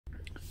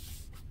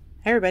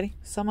Hey everybody,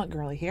 Somewhat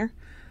Girly here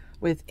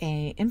with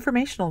a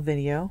informational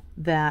video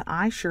that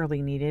I surely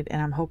needed,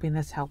 and I'm hoping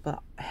this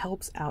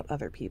helps out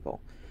other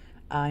people.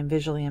 I'm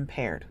visually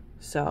impaired,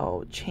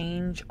 so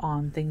change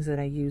on things that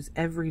I use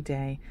every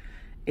day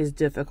is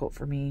difficult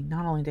for me,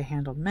 not only to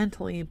handle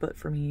mentally, but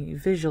for me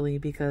visually,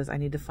 because I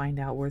need to find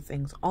out where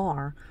things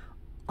are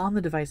on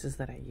the devices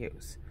that I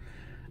use.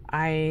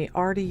 I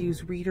already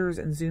use readers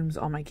and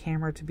zooms on my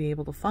camera to be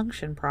able to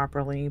function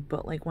properly,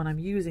 but like when I'm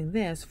using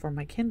this for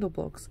my Kindle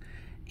books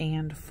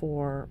and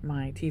for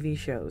my TV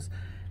shows,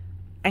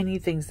 I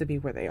need things to be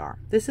where they are.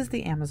 This is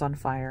the Amazon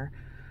Fire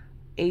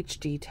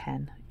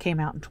HD10. Came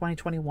out in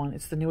 2021.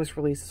 It's the newest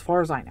release as far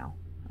as I know,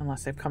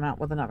 unless they've come out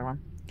with another one.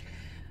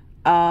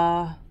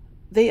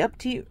 They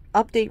update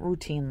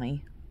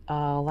routinely.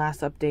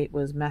 Last update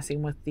was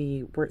messing with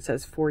where it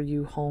says For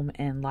You, Home,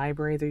 and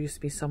Library. There used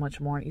to be so much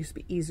more. It used to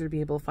be easier to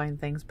be able to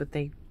find things, but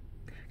they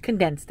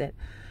condensed it.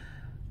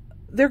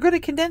 They're good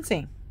at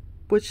condensing,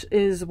 which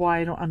is why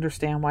I don't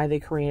understand why they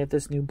created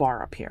this new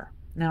bar up here.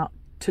 Now,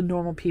 to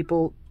normal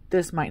people,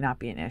 this might not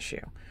be an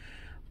issue.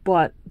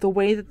 But the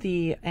way that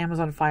the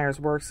Amazon Fires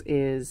works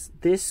is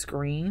this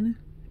screen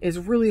is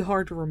really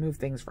hard to remove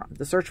things from.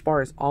 The search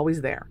bar is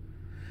always there.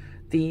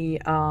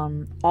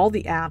 All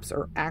the apps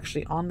are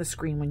actually on the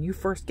screen when you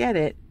first get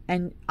it,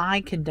 and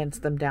I condense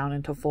them down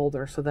into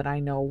folders so that I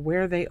know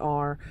where they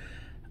are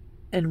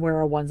and where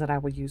are ones that I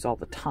will use all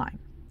the time.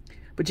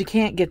 But you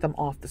can't get them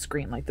off the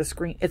screen. Like the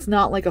screen, it's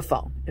not like a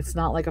phone. It's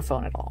not like a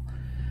phone at all.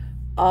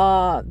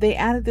 They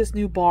added this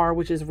new bar,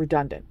 which is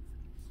redundant.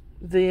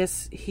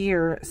 This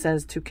here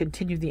says to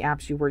continue the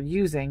apps you were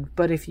using,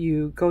 but if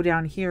you go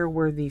down here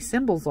where the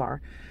symbols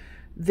are,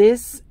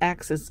 this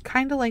X is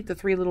kind of like the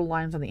three little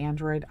lines on the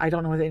Android. I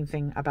don't know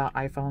anything about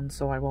iPhones,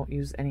 so I won't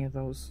use any of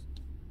those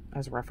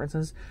as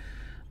references.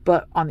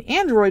 But on the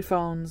Android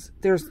phones,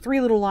 there's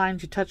three little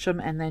lines. You touch them,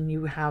 and then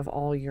you have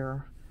all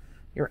your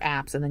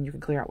apps, and then you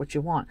can clear out what you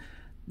want.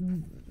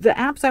 The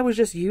apps I was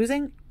just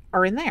using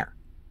are in there.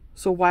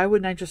 So why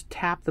wouldn't I just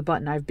tap the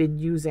button I've been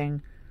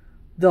using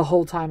the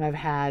whole time I've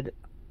had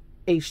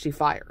HD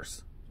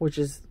Fires, which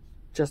is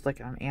just like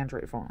an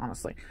Android phone,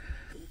 honestly.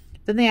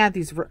 Then they add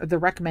the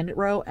recommended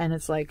row, and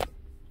it's like,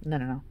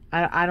 no.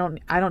 I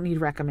don't need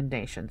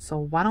recommendations. So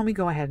why don't we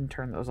go ahead and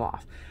turn those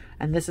off?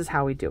 And this is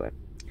how we do it.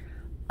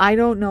 I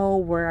don't know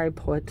where I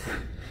put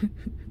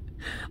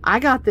I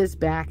got this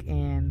back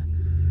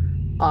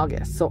in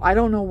August, so I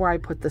don't know where I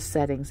put the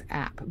settings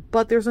app,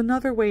 but there's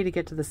another way to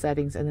get to the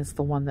settings, and it's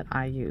the one that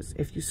I use.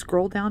 If you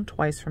scroll down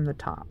twice from the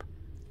top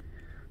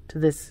to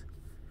this,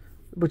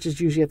 which is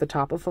usually at the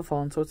top of a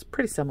phone, so it's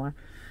pretty similar,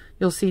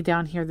 you'll see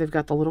down here they've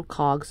got the little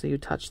cog, so you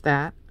touch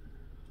that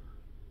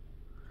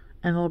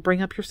and it'll bring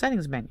up your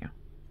settings menu,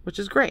 which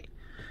is great.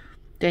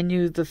 Then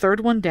the third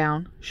one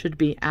down should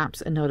be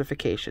apps and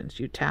notifications.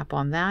 You tap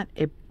on that,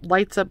 it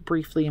lights up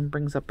briefly and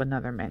brings up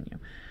another menu.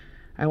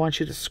 I want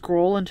you to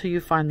scroll until you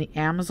find the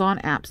Amazon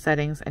app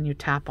settings, and you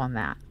tap on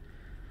that.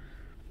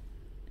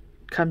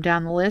 Come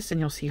down the list and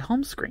you'll see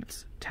home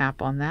screens.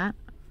 Tap on that.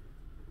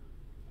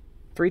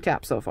 3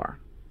 taps so far.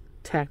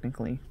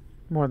 Technically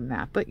more than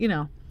that, but you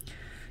know.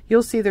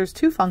 You'll see there's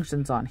 2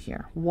 functions on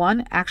here.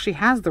 One actually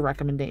has the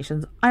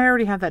recommendations. I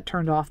already have that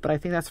turned off, but I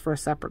think that's for a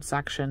separate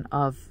section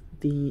of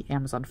the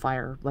Amazon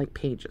Fire like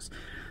pages.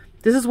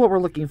 This is what we're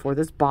looking for,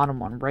 this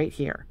bottom one right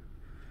here.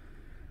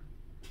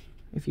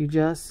 If you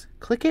just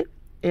click it,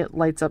 it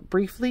lights up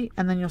briefly,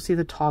 and then you'll see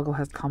the toggle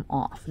has come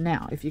off.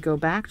 Now, if you go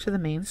back to the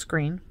main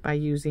screen by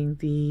using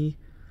the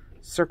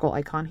circle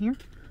icon here,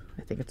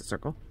 I think it's a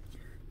circle,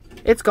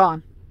 it's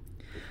gone.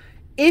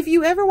 If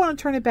you ever want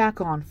to turn it back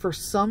on for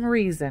some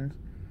reason,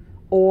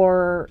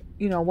 or,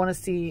 you know, want to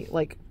see,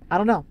 like, I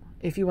don't know,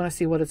 if you want to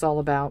see what it's all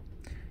about,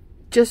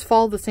 just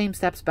follow the same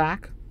steps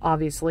back,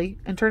 obviously,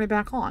 and turn it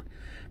back on.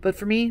 But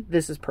for me,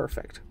 this is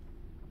perfect.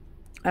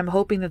 I'm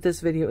hoping that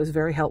this video is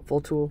very helpful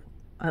to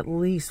at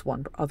least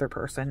one other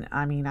person.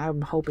 I mean,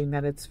 I'm hoping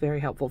that it's very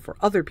helpful for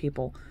other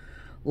people,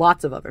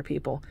 lots of other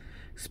people,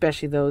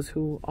 especially those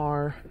who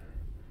are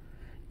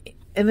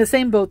in the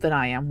same boat that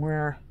I am,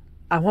 where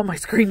I want my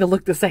screen to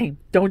look the same.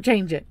 Don't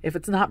change it. If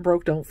it's not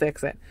broke, don't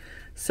fix it.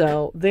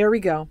 So there we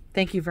go.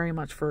 Thank you very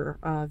much for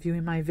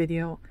viewing my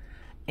video,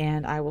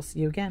 and I will see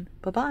you again.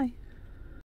 Bye-bye.